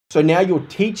So now you're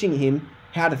teaching him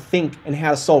how to think and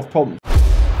how to solve problems.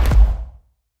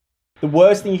 The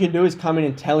worst thing you can do is come in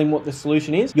and tell him what the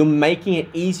solution is. You're making it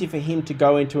easier for him to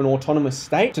go into an autonomous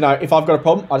state to know, if I've got a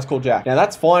problem, I just call Jack. Now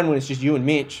that's fine when it's just you and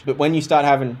Mitch, but when you start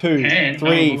having 2,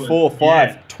 3, 4,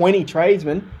 5, 20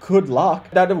 tradesmen, good luck.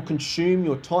 That will consume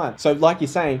your time. So like you're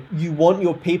saying, you want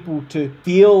your people to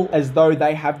feel as though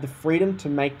they have the freedom to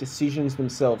make decisions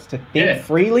themselves, to think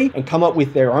freely and come up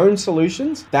with their own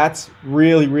solutions. That's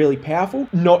really, really powerful.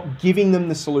 Not giving them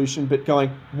the solution, but going,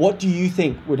 what do you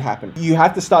think would happen? You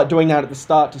have to start doing that at the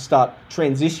start to start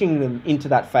transitioning them into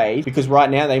that phase, because right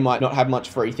now they might not have much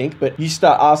free think, but you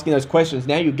start asking those questions.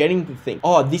 Now you're getting to think,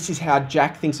 oh, this is how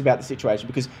Jack thinks about the situation,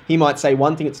 because he might say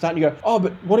one thing at the start and you go, oh,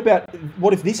 but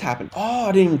what if this happened? Oh,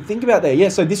 I didn't even think about that. Yeah,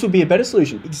 so this would be a better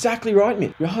solution. Exactly right,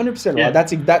 Mitt. You're 100% right.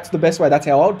 That's the best way. That's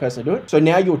how I would personally do it. So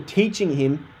now you're teaching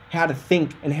him how to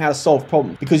think and how to solve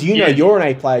problems, because you know you're an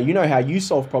A player, you know how you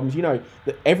solve problems, you know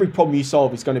that every problem you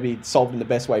solve is going to be solved in the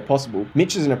best way possible.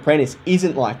 Mitch as an apprentice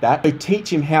isn't like that, so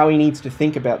teach him how he needs to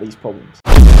think about these problems.